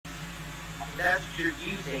that's what you're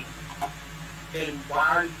using, then why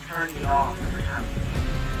are you turning it off every time?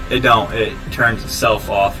 It don't. It turns itself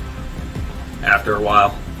off after a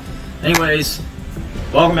while. Anyways,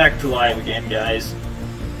 welcome back to live again, guys.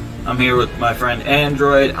 I'm here with my friend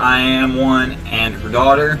Android, I am one, and her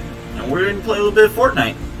daughter, and we're gonna play a little bit of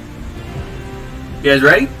Fortnite. You guys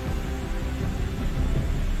ready?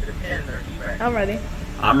 I'm ready.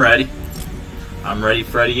 I'm ready. I'm ready,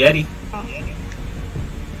 Freddy Yeti. Oh.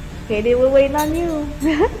 Katie, we're waiting on you.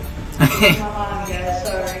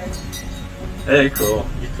 Sorry. Hey, cool.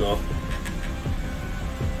 You're cool.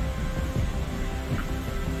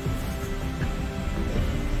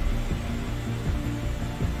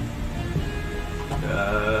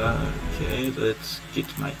 Okay, let's get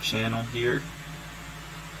to my channel here.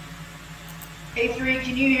 Hey, 3,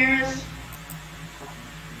 can you hear us?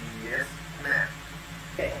 Yes, ma'am.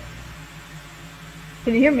 Okay.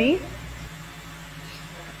 Can you hear me?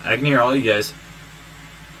 I can hear all you guys.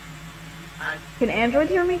 Can Android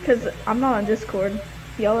hear me? Because I'm not on Discord.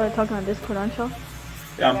 Y'all are talking on Discord, aren't y'all?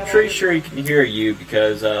 Yeah, I'm pretty sure he can hear you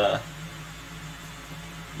because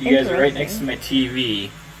you guys are right next to my TV.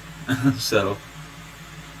 So.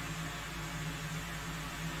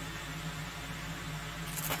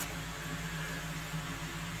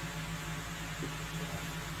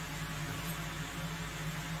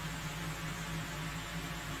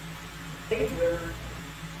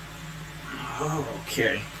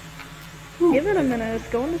 Okay. Give it a minute, it's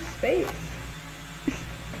going to space. Do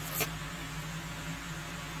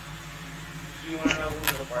you want to know one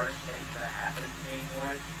of the worst things that happened to me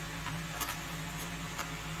once?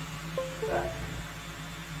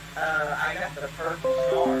 I got the purple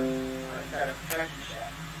star instead of treasure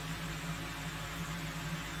chest.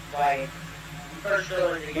 Like, first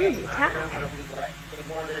go in the game, I remember we like, in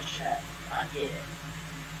one of the chests, I get it.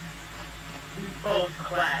 We both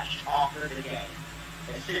crashed off of the game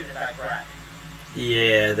as soon as I grabbed it.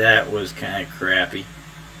 Yeah, that was kind of crappy.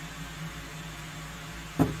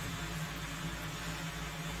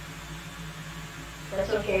 That's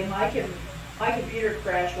okay, my computer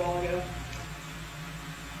crashed a while ago.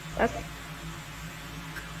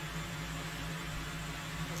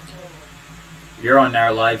 You're on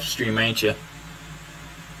our live stream, ain't you?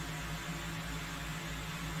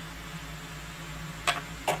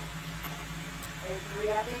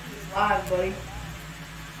 I think he's live, buddy.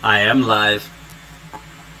 I am live.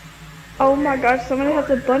 Oh my gosh, somebody has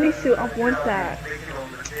a bunny suit. I want that.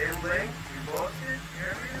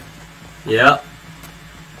 Yep.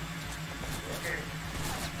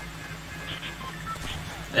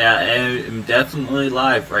 Yeah, I'm definitely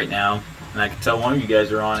live right now. And I can tell one of you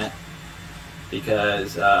guys are on it.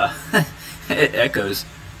 Because, it echoes.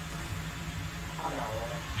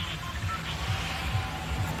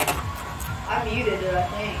 I muted it, I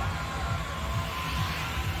think.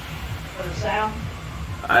 For the sound?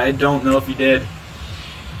 I don't know if you did.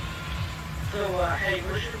 So, hey,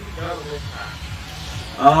 where should we go this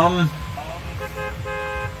time?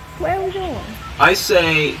 Where are we going? I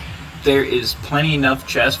say there is plenty enough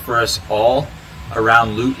chests for us all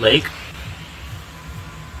around Loot Lake.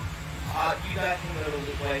 You guys can go to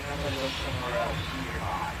Loot Lake, I'm gonna go somewhere else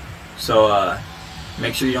nearby. So,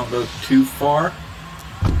 make sure you don't go too far.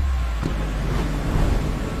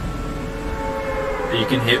 You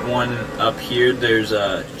can hit one up here. There's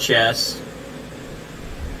a chest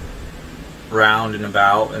round and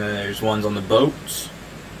about, and then there's ones on the boats.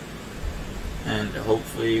 And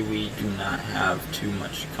hopefully we do not have too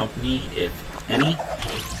much company, if any.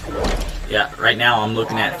 Yeah, right now I'm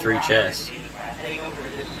looking at 3 chests.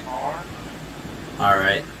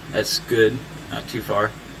 Alright, that's good. Not too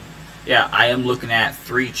far. Yeah, I am looking at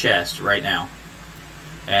 3 chests right now.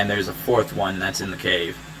 And there's a 4th one that's in the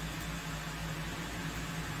cave.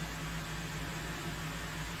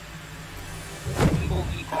 People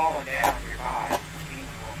keep falling down nearby.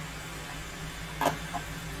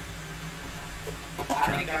 I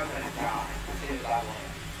think I'm gonna die as soon as I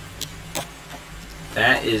land.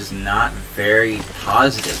 That is not very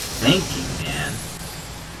positive thinking, man.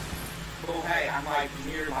 Well, hey, I'm like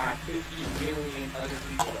near my 50 million other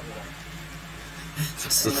people at once.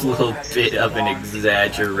 It's a little bit of an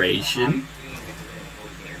exaggeration.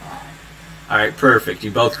 Alright, perfect.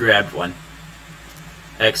 You both grabbed one.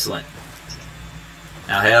 Excellent.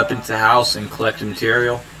 Now head up into the house and collect the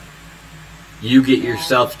material. You get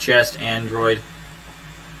yourself chest, Android.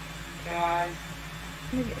 Guys.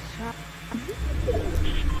 I'm gonna get shot.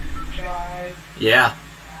 Guys. Yeah.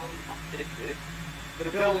 The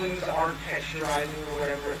buildings aren't texturizing or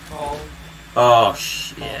whatever it's called. Oh,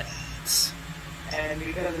 shit. And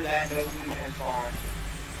because of that, nobody has gone.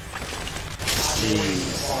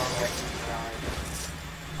 Jeez.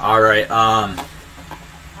 Alright, I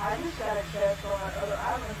just got a chest on that other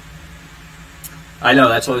island. I know,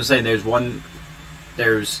 that's what I was saying. There's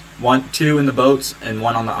two in the boats and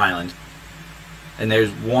one on the island. And there's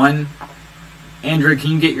one. Andrew, can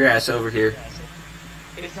you get your ass over here?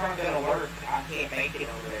 It's not gonna work. I can't make it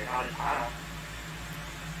over there, not in time.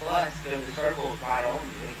 Plus, the circle is right on you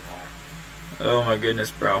anyway. Oh my goodness,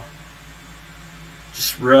 bro.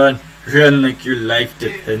 Just run. Run like your life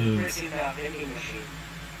depends.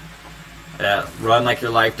 Yeah, run like your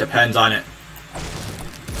life depends on it.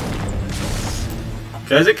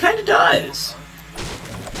 Because it kind of does.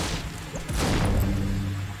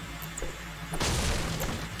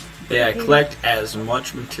 Yeah, collect as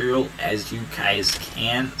much material as you guys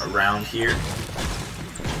can around here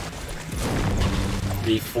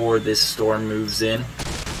before this storm moves in.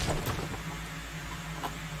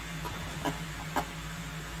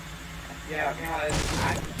 Yeah, guys,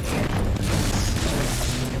 I can't.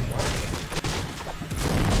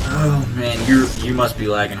 Oh man, you must be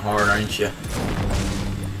lagging hard, aren't you?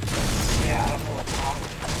 Yeah, I don't know what's wrong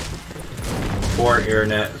with it. Poor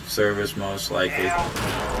internet service, most likely. Yeah.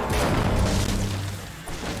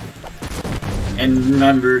 And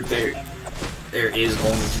remember, there is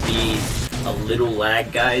going to be a little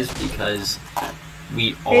lag, guys, because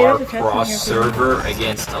we are cross-server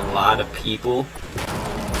against a lot of people.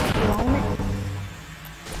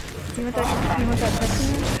 You want that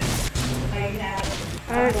testing?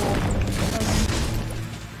 Alright.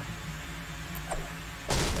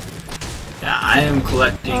 Yeah, I am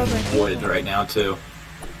collecting wood right now, too.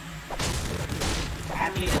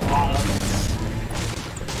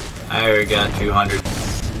 I already got 200.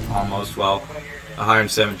 Almost, well,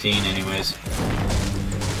 117 anyways.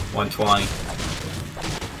 120.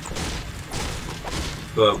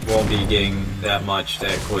 But won't be getting that much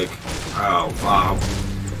that quick. Oh, wow.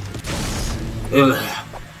 Ugh.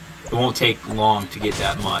 It won't take long to get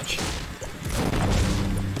that much.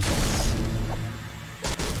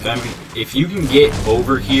 I mean, if you can get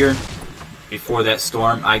over here before that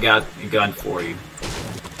storm, I got a gun for you.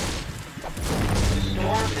 The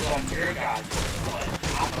storm is on your guys' but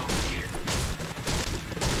I'm over here.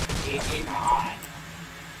 It's in my eye.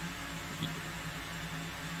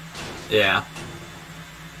 Yeah.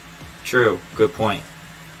 True. Good point.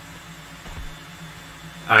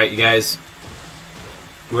 Alright, you guys.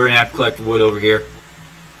 We're gonna have to collect wood over here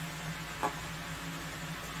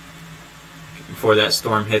before that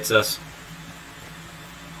storm hits us.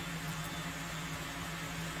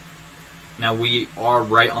 Now we are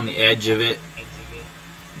right on the edge of it,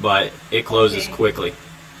 but it closes quickly.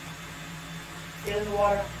 Get in the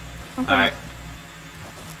water. Okay. Alright.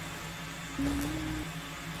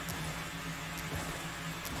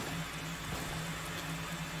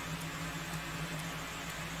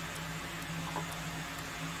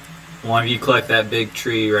 One of you collect that big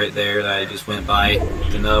tree right there that I just went by.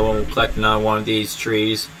 Another one will collect another one of these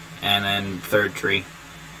trees, and then third tree.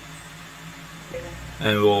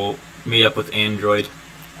 And we'll meet up with Android.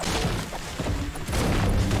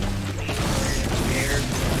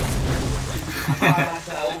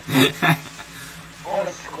 On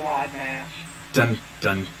a squad match. Dun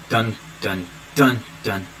dun dun dun dun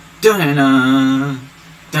dun dun dun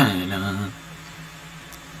dun dun.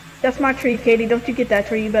 That's my tree, Katie. Don't you get that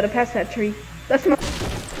tree. You better pass that tree. That's my...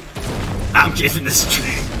 I'm getting this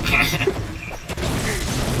tree.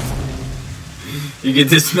 You get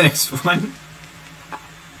this next one?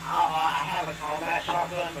 I have a combat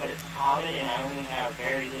shotgun, but it's common and I only have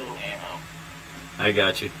very little ammo. I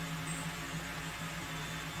got you.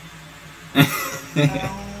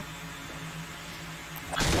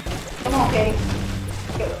 Come on, Katie.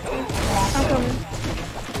 I'm coming.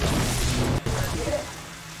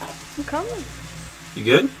 I'm coming. You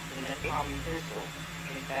good?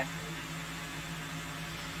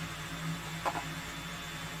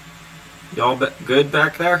 Y'all good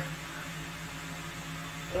back there?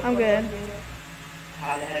 I'm good.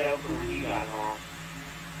 How to head over where you guys are.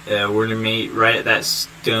 Yeah, we're gonna meet right at that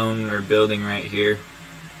stone or building right here.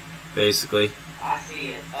 Basically. I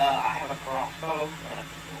see it. I have a crossbow and a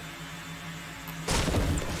pistol.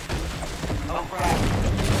 Oh crap.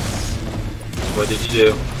 What did you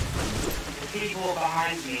do? The people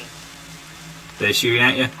behind me. They shooting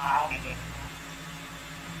at you?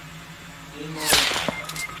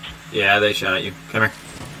 Yeah, they shot at you. Come here.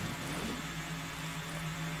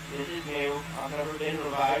 This is new. I've never been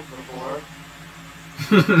revived before.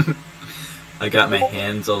 I got my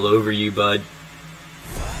hands all over you, bud.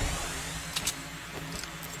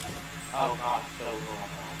 Oh god, so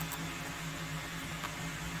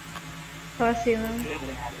Oh, I see them.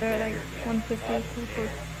 They're like 150.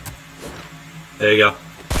 There you go.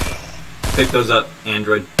 Pick those up,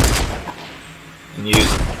 Android. And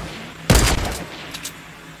use them.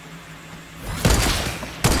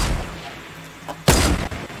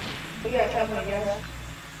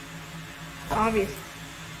 Obvious.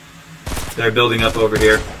 They're building up over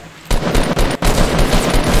here.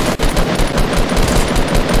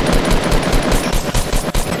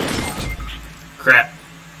 Crap.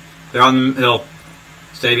 They're on the hill.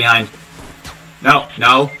 Stay behind. No,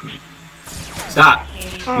 no. Stop.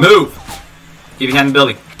 Oh. Move. Get behind the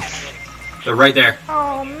building. They're right there.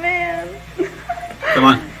 Oh man. Come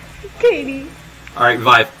on. Katie. Alright,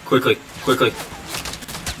 revive. Quickly. Quickly.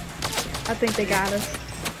 I think they got us.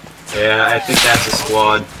 Yeah, I think that's a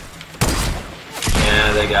squad.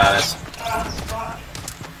 Yeah, they got us.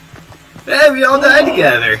 Hey, we all died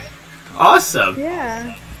together. Awesome.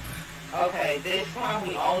 Yeah. Okay, this time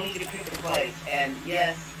we all need to pick a place, and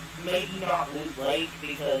yes, maybe not Loot Lake,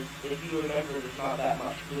 because if you remember, there's not that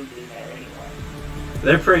much food in there anyway.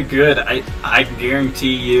 They're pretty good. I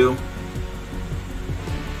guarantee you.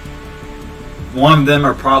 One of them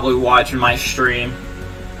are probably watching my stream.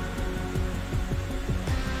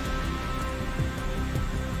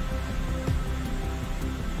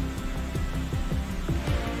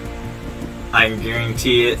 I can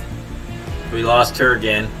guarantee it. We lost her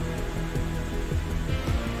again.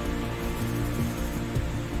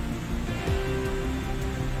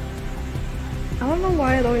 I don't know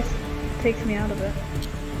why it always takes me out of it.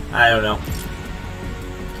 I don't know.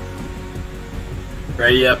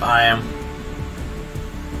 Ready up, I am.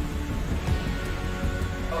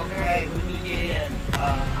 Okay, we need to get in.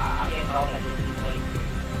 I can't call that Loot Lake.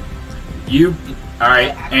 You,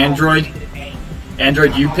 alright, Android.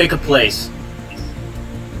 Android, you pick a place.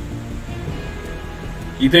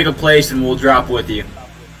 You pick a place and we'll drop with you.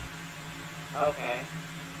 Okay.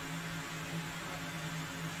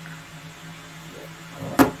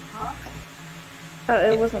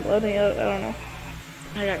 It wasn't loading. I don't know.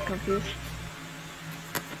 I got confused.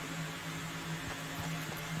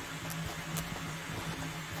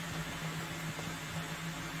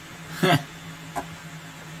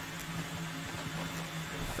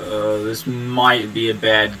 This might be a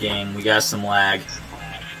bad game. We got some lag.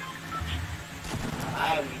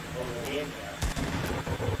 I don't even know where in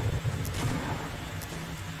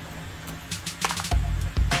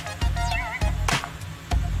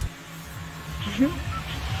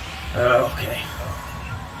there. Okay.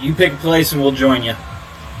 You pick a place and we'll join you. Okay.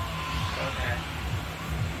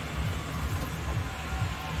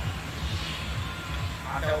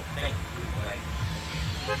 I don't think Loot Lake.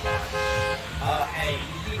 Hey, you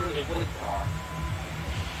see where the woods are?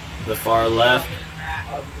 The far left.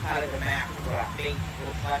 Out of the map, what I think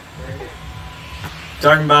looks like where it is.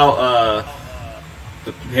 Talking about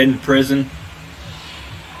the hidden prison.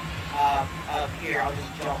 Up here, I'll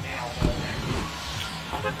just jump down.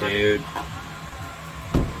 Dude.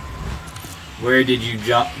 Where did you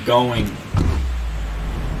jump going?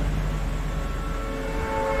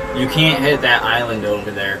 You can't hit that island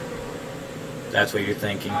over there. That's what you're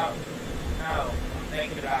thinking. No, I'm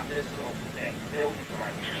thinking about this little thing. Building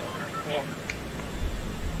right here.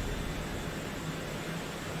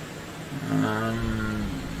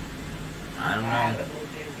 I don't know.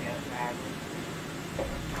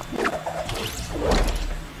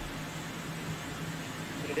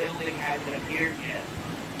 The building hasn't appeared yet.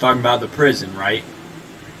 Talking about the prison, right?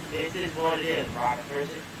 This is what it is, right?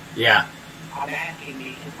 Prison? Yeah. I'm asking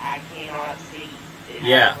because I cannot see. It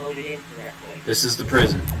Yeah. hasn't loaded in correctly. This is the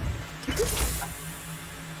prison. I'm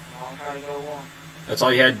trying to go on. That's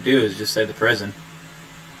all you had to do is just say the prison.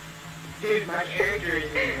 Dude, my character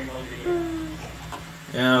isn't even loaded in.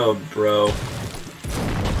 Oh, bro.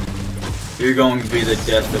 You're going to be the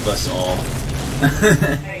death of us all.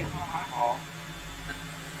 Hey, it's not my fault.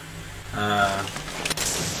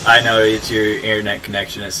 I know it's your internet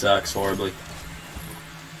connection. It sucks horribly.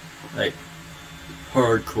 Like,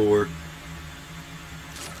 hardcore.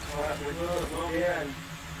 Alright, we will load in.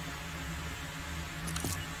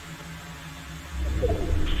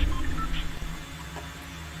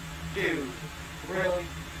 Dude, really?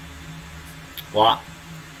 What?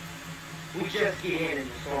 We just get in and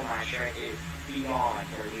the storm my shirt is beyond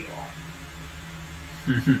where we are.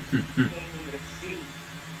 Can't even see.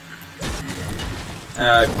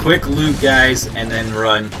 Quick loot, guys, and then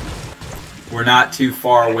run. We're not too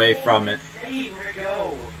far away from it. See where to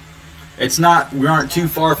go. It's not, we aren't too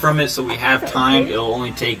far from it, so we have time. It'll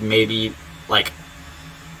only take maybe, like,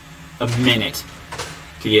 a minute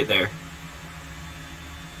to get there.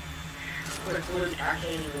 Quick loot, I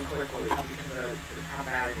can't even quick loot because how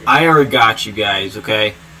bad it is. I already got you guys,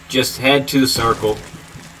 okay? Just head to the circle.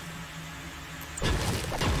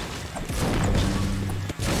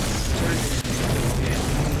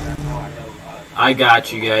 I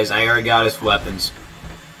got you guys. I already got his weapons.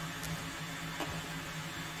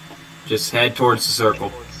 Just head towards the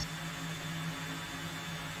circle.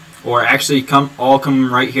 Or actually, all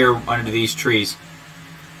come right here under these trees.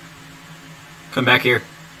 Come back here.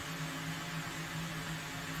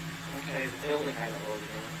 Okay, the building hasn't loaded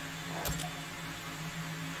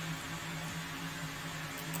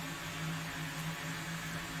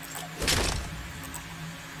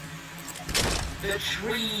in. The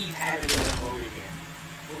trees haven't been loaded in.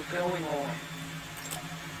 What's going on?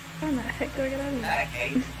 How the heck do I get out of Is here? that a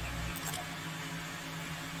cave?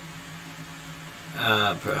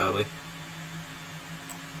 Probably.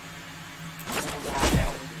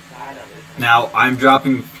 Now, I'm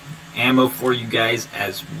dropping ammo for you guys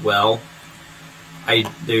as well.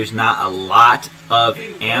 There's not a lot of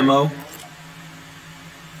ammo.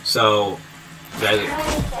 So, guys,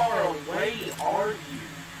 How far away are you?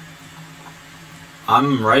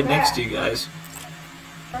 I'm right next to you guys.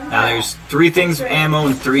 Now, there's 3 things of ammo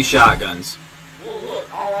and 3 shotguns. Well,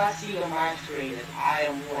 look, all I see on my screen is I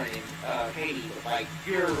am warning Katie, like,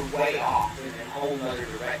 you're way off in a whole nother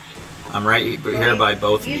direction. I'm right here by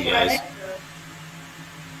both of you guys.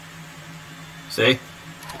 See?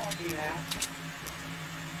 I don't see that.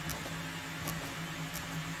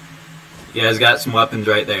 You guys got some weapons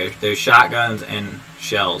right there. There's shotguns and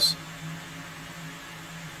shells.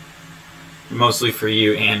 Mostly for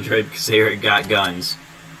you, Android, because they already got guns.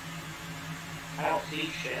 I don't see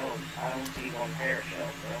shells. I don't see one pair of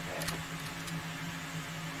shells, but okay.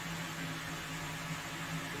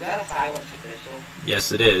 Is that a silenced pistol?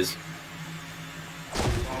 Yes, it is.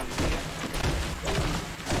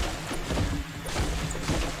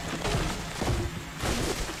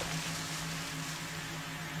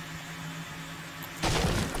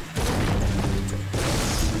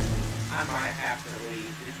 I might have to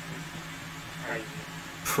leave. This is crazy.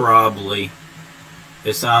 Probably.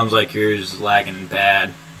 It sounds like yours is lagging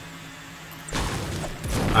bad.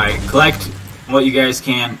 Alright, collect what you guys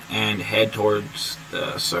can and head towards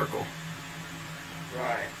the circle.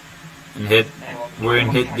 Right. And we're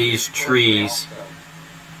gonna hit these trees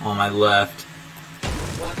on my left.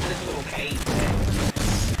 What's this little cave thing?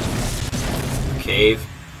 Cave.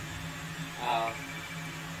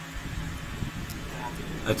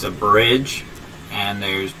 That's a bridge, and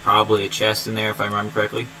there's probably a chest in there if I remember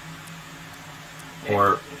correctly.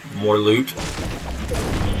 Or more loot.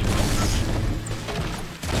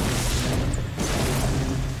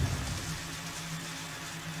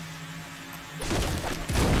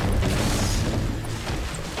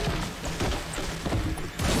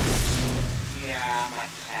 Yeah, I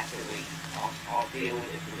might just have to leave. I'll deal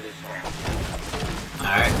with it for this round.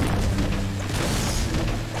 Alright.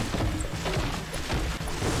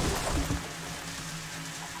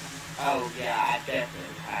 Oh, yeah, I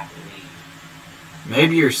definitely have to leave.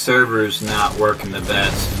 Maybe your server's not working the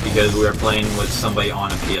best because we are playing with somebody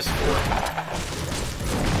on a PS4.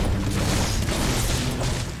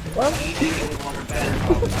 Well,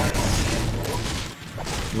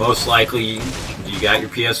 Most likely, you got your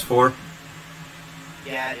PS4?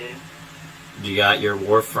 Yeah, I do. You got your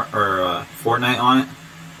Fortnite on it?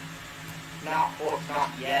 Not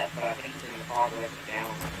yet, but I think it's in the progress of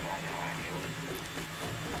downloading right now, actually.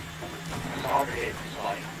 I started it just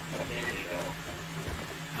like a minute ago.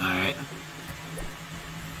 Alright.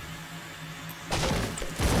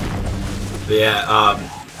 But yeah,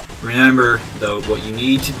 remember though, what you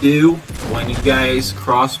need to do when you guys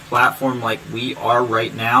cross-platform like we are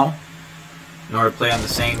right now, in order to play on the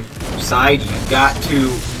same side, you've got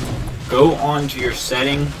to go onto your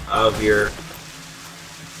setting of your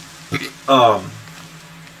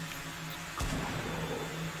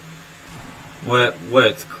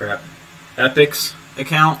what crap? Epic's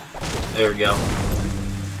account? There we go.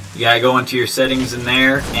 You gotta go into your settings in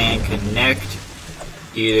there and connect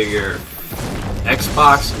either your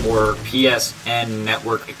Xbox or PSN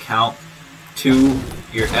network account to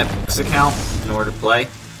your Epic's account in order to play.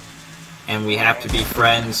 And we have to be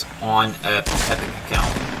friends on an Epic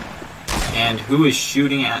account. And who is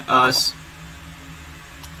shooting at us?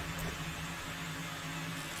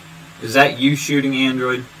 Is that you shooting,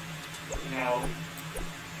 Android? No.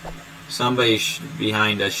 Somebody's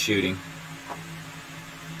behind us shooting.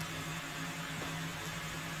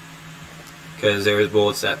 Because there's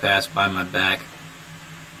bullets that passed by my back.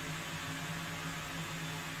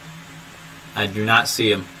 I do not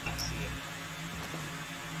see him.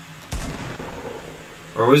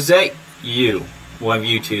 Or was that you? one of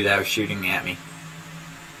you two that was shooting at me.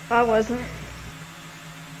 I wasn't.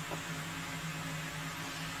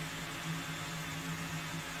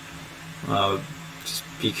 Just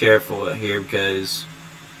be careful here, because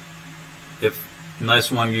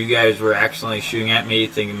unless one of you guys were actually shooting at me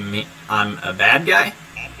thinking I'm a bad guy,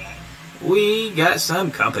 we got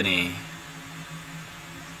some company.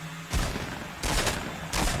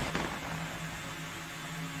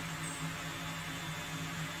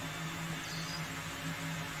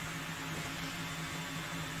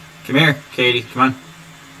 Come here, Katie, come on.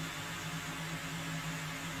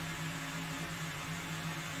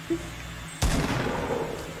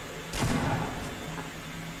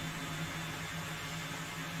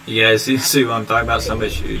 You guys see what I'm talking about?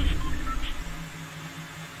 Somebody shoot.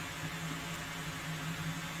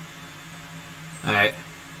 Alright.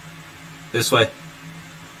 This way.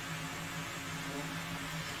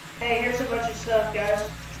 Hey, here's a bunch of stuff, guys.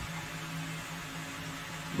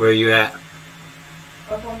 Where are you at?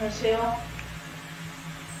 Up on this hill.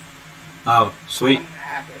 Oh, sweet.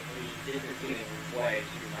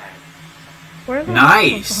 Where the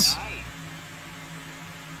Nice!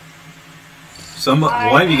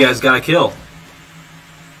 One of you guys got a kill.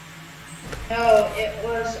 No, it's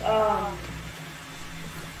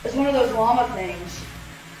one of those llama things.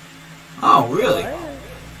 Oh, really?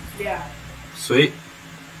 Yeah. Sweet.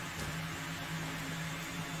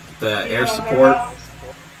 The You know air what I'm talking support. about?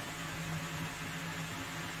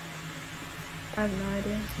 I have no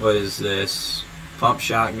idea. What is this? Pump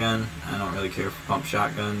shotgun. I don't really care for pump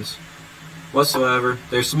shotguns whatsoever.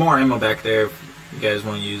 There's some more ammo back there if you guys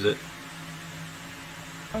want to use it.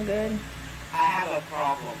 I'm good. I have a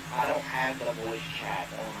problem. I don't have the voice chat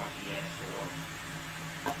on my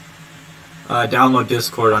PS4. Download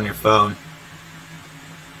Discord on your phone.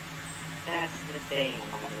 That's the thing.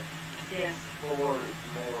 PS4 is more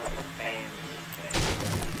of a family thing.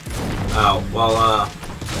 Oh, well,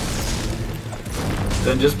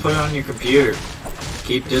 then just put it on your computer.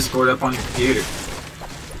 Keep Discord up on your computer.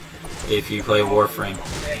 If you play Warframe.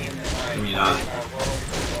 I mean,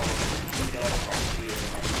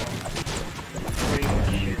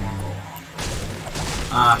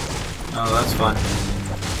 no, that's fun.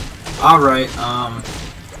 Alright, I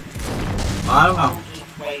don't know.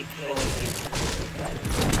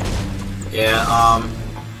 Yeah,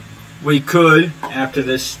 we could, after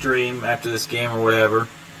this stream, after this game or whatever,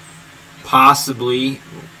 possibly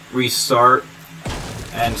restart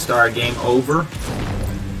and start a game over.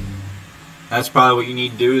 That's probably what you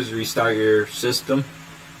need to do, is restart your system,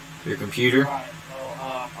 your computer.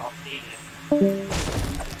 I'll see you.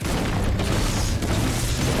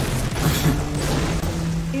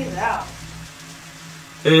 He's out.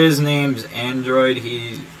 His name's Android.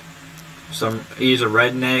 He's a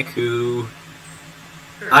redneck who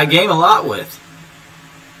I game a lot with.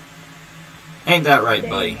 Ain't that right,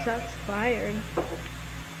 buddy? Dang, shots fired.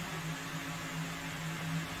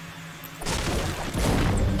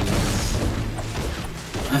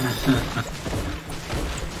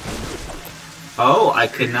 Oh, I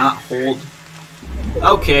could not hold.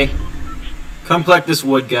 Okay. Come collect this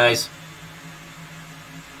wood, guys.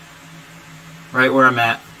 Right where I'm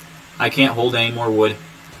at. I can't hold any more wood.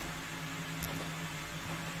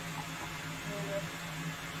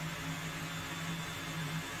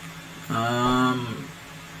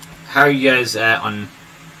 How are you guys at on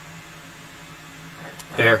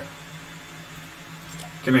there?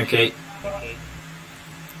 Come here, Kate.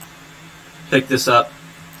 Pick this up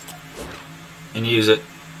and use it.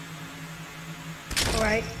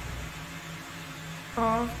 Alright.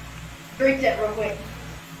 Drink that real quick.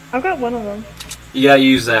 I've got one of them. You gotta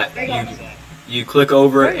use that. You click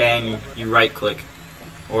over it and you right click.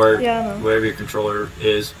 Or Yeah, I know. whatever your controller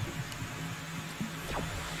is.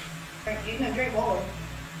 You can drink more.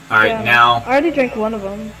 Alright, Yeah, now. I already drank one of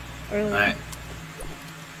them earlier. Alright,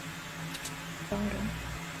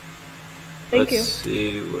 Thank let's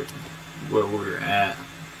see where we're at.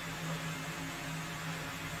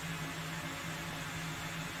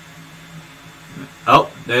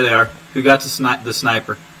 Oh, there they are. Who got the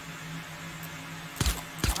sniper?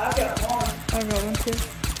 I've got one. you. I got one too.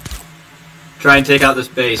 Try and take out this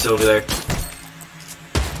base over there.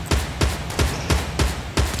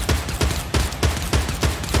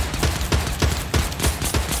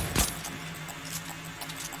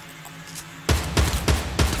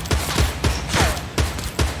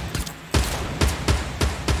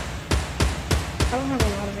 I don't have a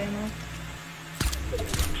lot of ammo.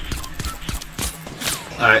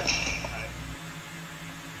 Alright.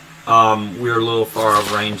 We're a little far out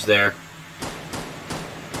of range there.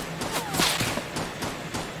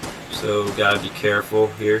 So, gotta be careful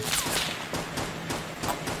here.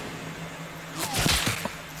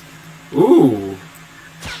 Ooh.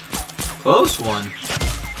 Close one.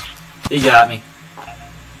 He got me.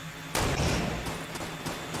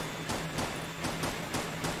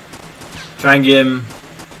 Try and get him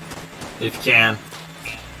if you can.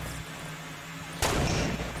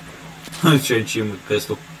 I'm trying to shoot him with a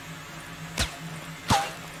pistol.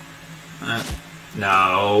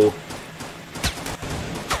 No.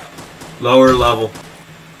 Lower level.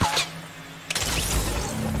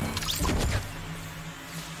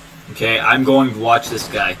 Okay, I'm going to watch this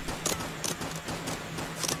guy.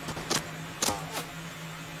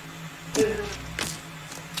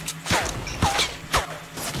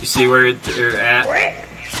 You see where they're at?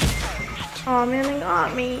 Oh man, they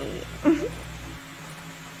got me.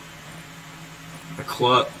 The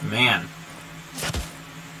club, man.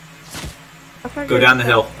 I Go down the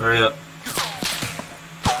hill. Hurry up.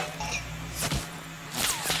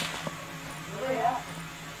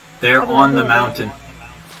 They're on the mountain.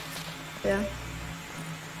 Yeah.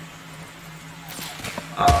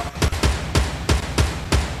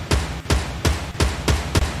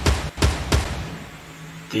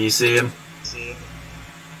 Do you see him?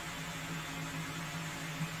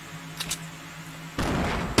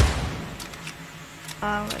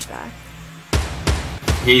 Oh my god.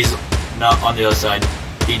 He's not on the other side.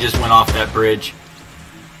 He just went off that bridge.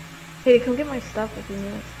 Hey, come get my stuff if you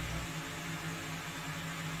need it.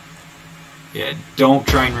 Yeah, don't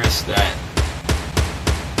try and risk that.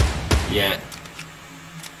 Yet.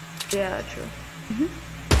 Yeah, true.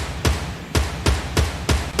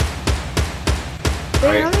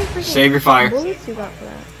 Hey, how many freaking Save your fire. bullets you got for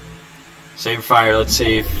that? Save your fire. Let's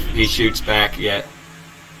see if he shoots back yet.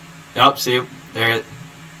 Yup, see him. There.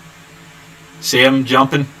 See him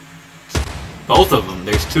jumping? Both of them.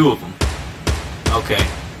 There's two of them. Okay.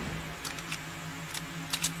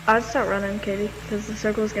 I'd start running, Katie, because the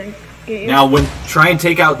circle's gonna get you. Now, try and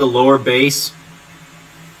take out the lower base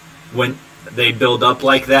when they build up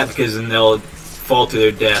like that, because then they'll fall to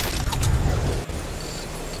their death.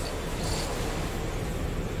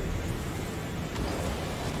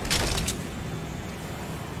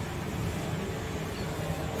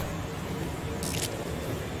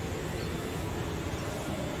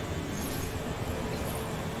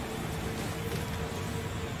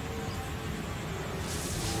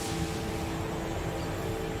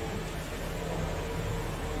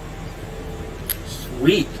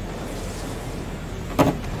 Sweet.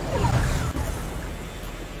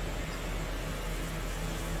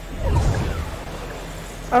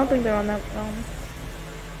 I don't think they're on that one.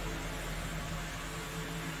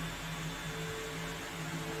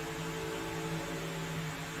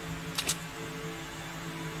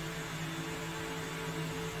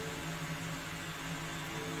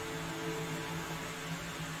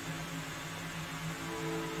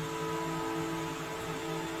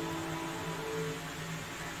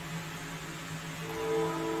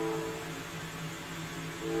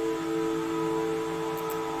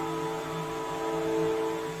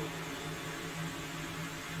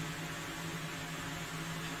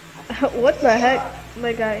 What the heck,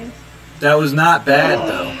 my guy? That was not bad,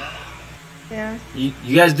 though. Yeah.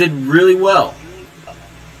 You guys did really well.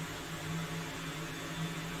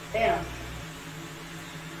 Damn.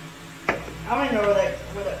 I don't even know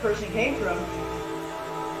where that person came from.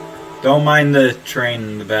 Don't mind the train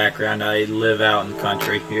in the background. I live out in the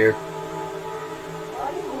country here.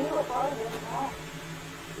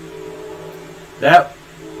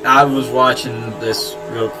 I was watching this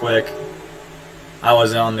real quick. I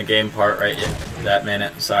wasn't on the game part right yet, that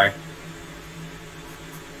minute. Sorry.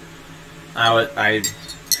 I'm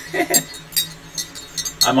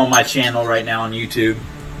on my channel right now on YouTube,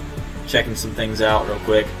 checking some things out real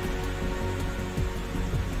quick.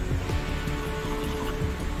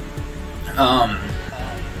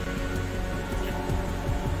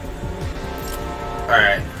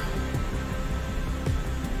 Alright.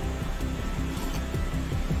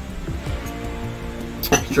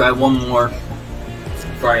 Try one more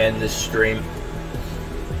before I end this stream.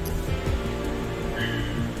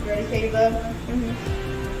 You ready, Katie Bub? Mm-hmm.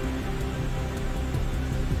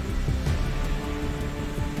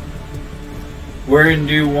 We're gonna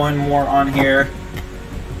do one more on here.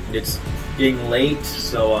 It's getting late,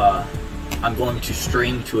 so I'm going to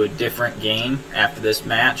stream to a different game after this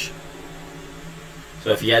match.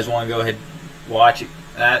 So if you guys want to go ahead and watch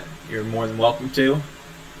that, you're more than welcome to.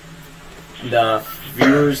 The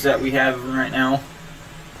viewers that we have right now,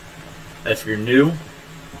 if you're new,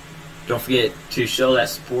 don't forget to show that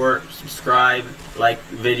support, subscribe, like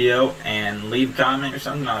the video, and leave a comment or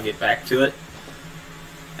something. I'll get back to it.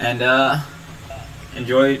 And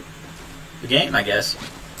enjoy the game, I guess.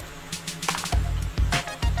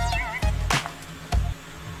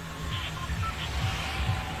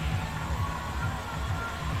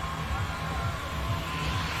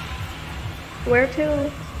 Where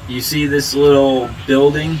to? You see this little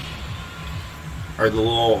building? Or the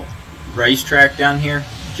little racetrack down here?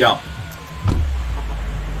 Jump.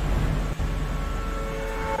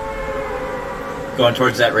 Going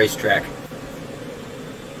towards that racetrack.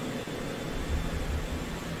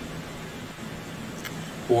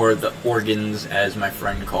 Or the organs, as my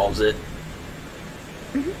friend calls it.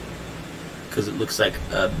 Because it looks like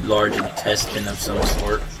a large intestine of some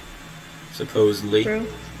sort, supposedly. True.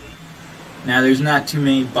 Now, there's not too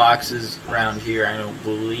many boxes around here, I don't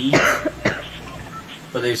believe.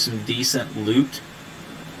 But there's some decent loot.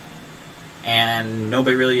 And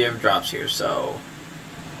nobody really ever drops here, so...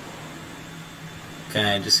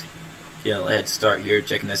 Kind of just get a head start here,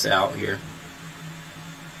 checking this out here.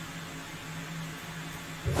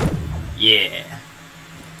 Yeah.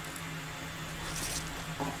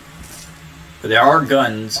 But there are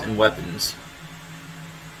guns and weapons.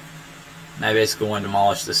 And I basically want to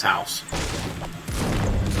demolish this house.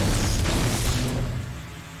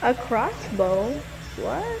 A crossbow?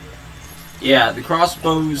 What? Yeah, the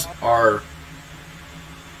crossbows are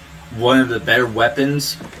one of the better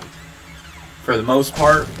weapons for the most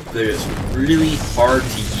part. They're just really hard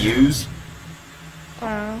to use.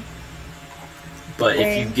 But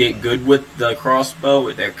if you get good with the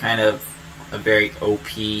crossbow, they're kind of a very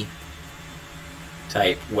OP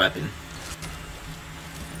type weapon.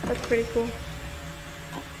 That's pretty cool.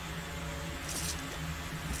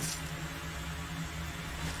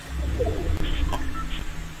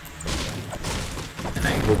 And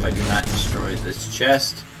I hope I do not destroy this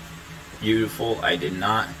chest. Beautiful, I did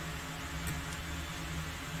not.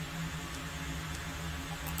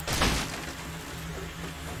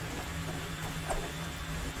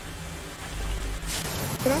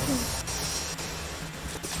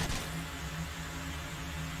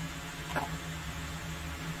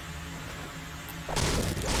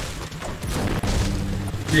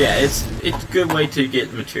 Yeah, it's a good way to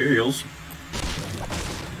get materials.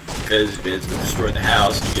 Because if it's to destroy the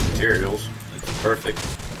house, you get materials. It's perfect.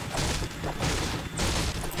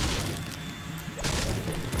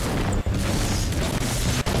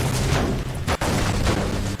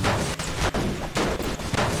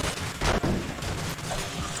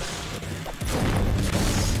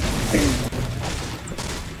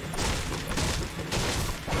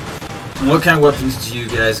 What kind of weapons do you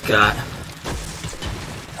guys got?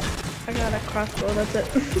 I got a crossbow, that's it.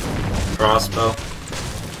 Crossbow.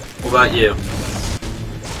 What about you?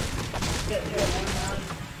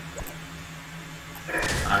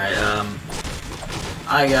 Alright,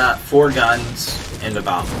 I got 4 guns and a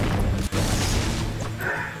bomb.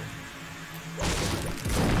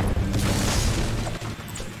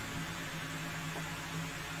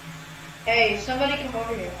 Hey, somebody come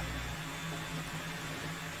over here.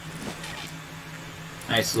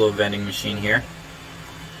 Nice little vending machine here.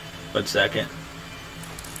 1 second.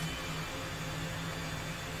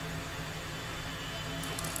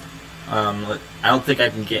 I don't think I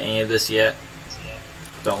can get any of this yet.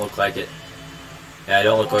 Don't look like it. Yeah, I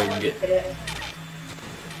don't look like I can get.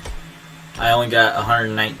 I only got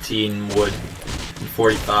 119 wood, and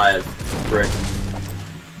 45 brick,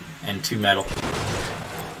 and 2 metal.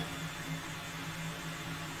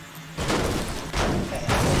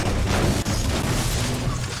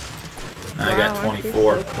 I got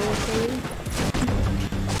 24.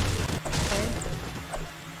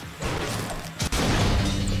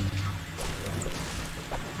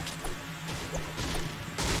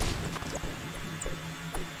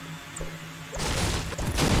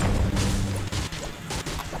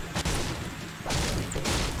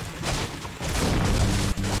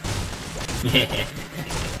 Yeah.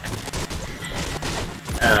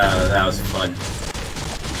 That was fun.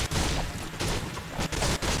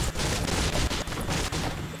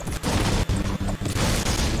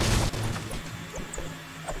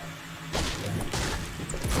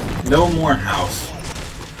 No more house.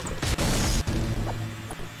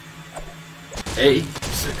 They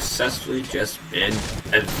successfully just been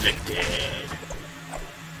evicted.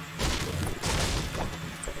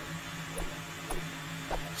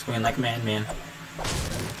 Swinging like a man.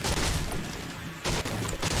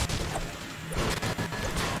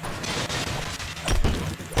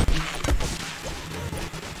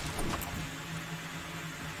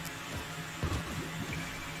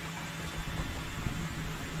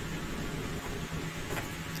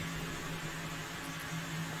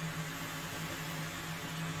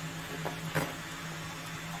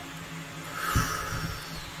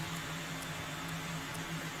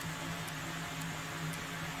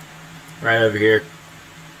 Right over here.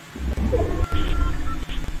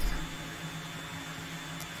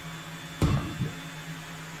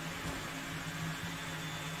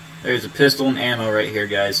 There's a pistol and ammo right here,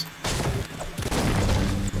 guys.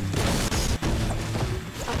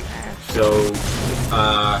 So,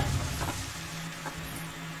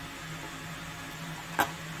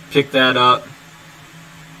 pick that up.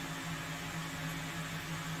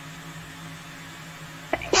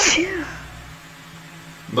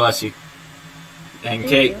 Bless you. And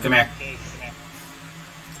Kate, come here.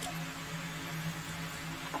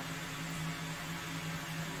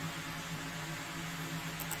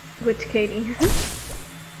 Which Katie?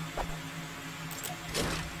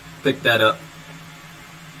 Pick that up.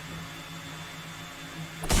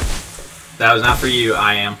 That was not for you,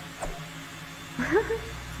 I am.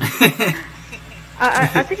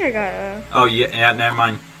 I think I got Oh, yeah, never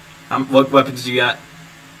mind. What weapons you got?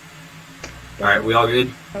 Alright, we all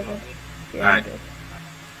good? Okay. Yeah, Alright. I'm good.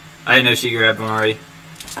 I didn't know she grabbed one already.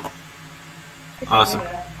 Awesome.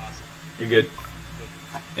 You're good.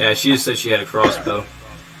 Yeah, she just said she had a crossbow.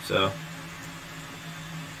 So.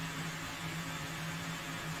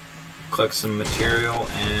 Collect some material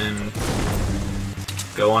and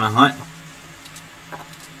go on a hunt.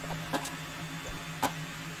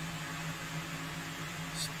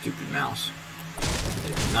 Stupid mouse.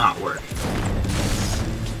 It did not work.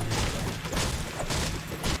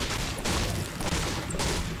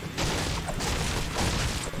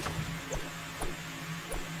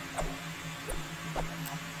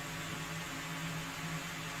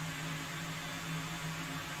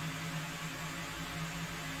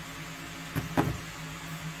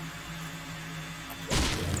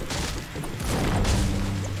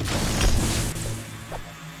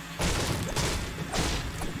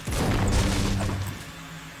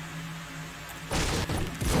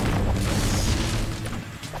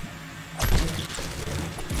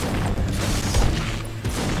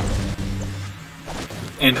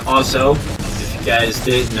 And also, if you guys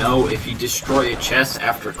didn't know, if you destroy a chest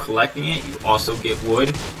after collecting it, you also get wood.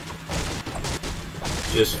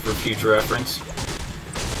 Just for future reference.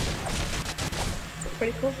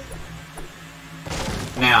 Pretty cool.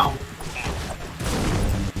 Now.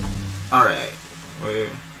 Alright.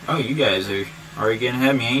 Oh, you guys are already getting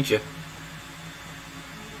ahead of me, ain't you?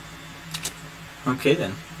 Okay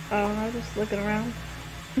then. I'm just looking around.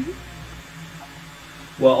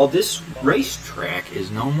 Well, this racetrack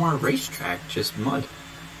is no more racetrack, just mud.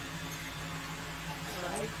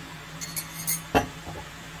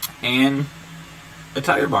 And a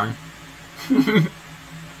tire barn.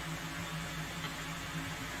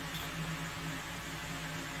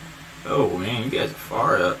 Oh man, you guys are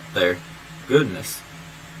far up there. Goodness.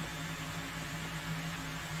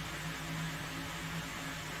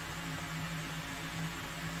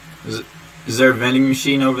 Is there a vending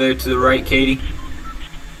machine over there to the right, Katie?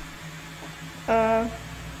 I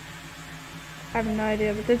have no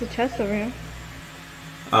idea, but there's a chest over here.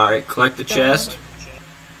 Alright, collect the chest.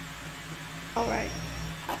 Alright.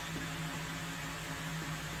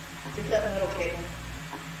 Get that metal cable.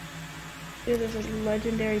 Dude, there's a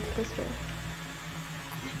legendary pistol.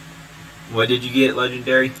 What did you get,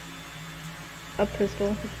 legendary? A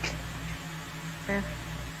pistol. Yeah.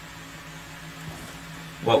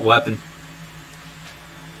 What weapon?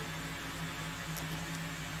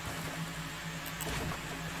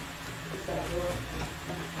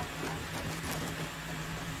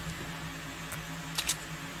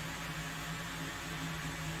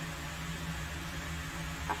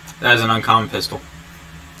 That is an uncommon pistol.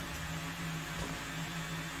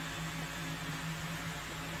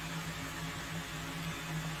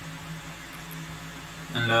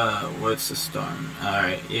 And what's the storm?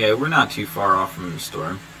 Alright, yeah, we're not too far off from the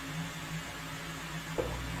storm.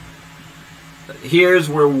 Here's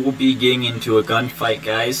where we'll be getting into a gunfight,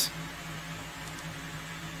 guys.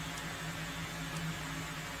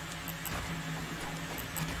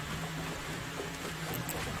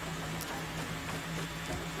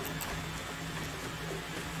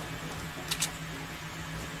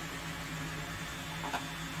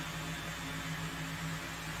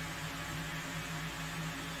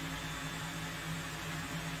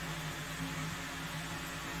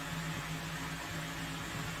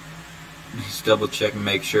 Just double check and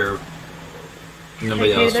make sure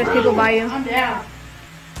nobody Okay, else. there's people by you. I'm down.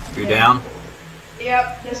 You're down?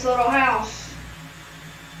 Yep, this little house.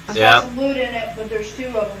 It's Yep. got some loot in it, but there's 2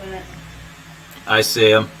 of them in it. I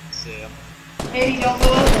see him. Maybe don't go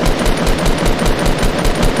over.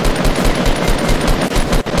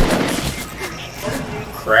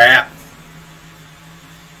 Crap.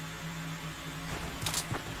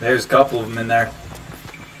 There's a couple of them in there.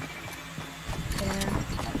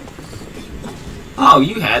 Oh,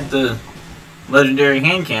 you had the legendary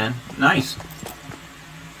hand cannon. Nice.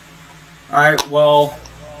 Alright, well,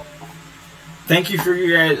 thank you for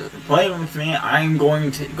you guys playing with me. I'm going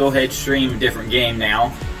to go ahead and stream a different game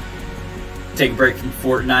now. Take a break from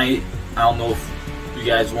Fortnite. I don't know if you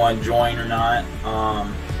guys want to join or not.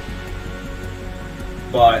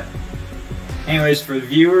 But anyways, for the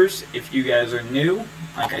viewers, if you guys are new,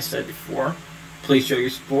 like I said before, please show your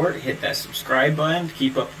support. Hit that subscribe button to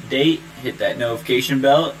keep up to date. Hit that notification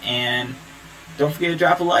bell. And don't forget to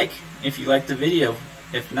drop a like if you liked the video.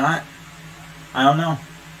 If not, I don't know.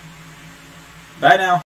 Bye now.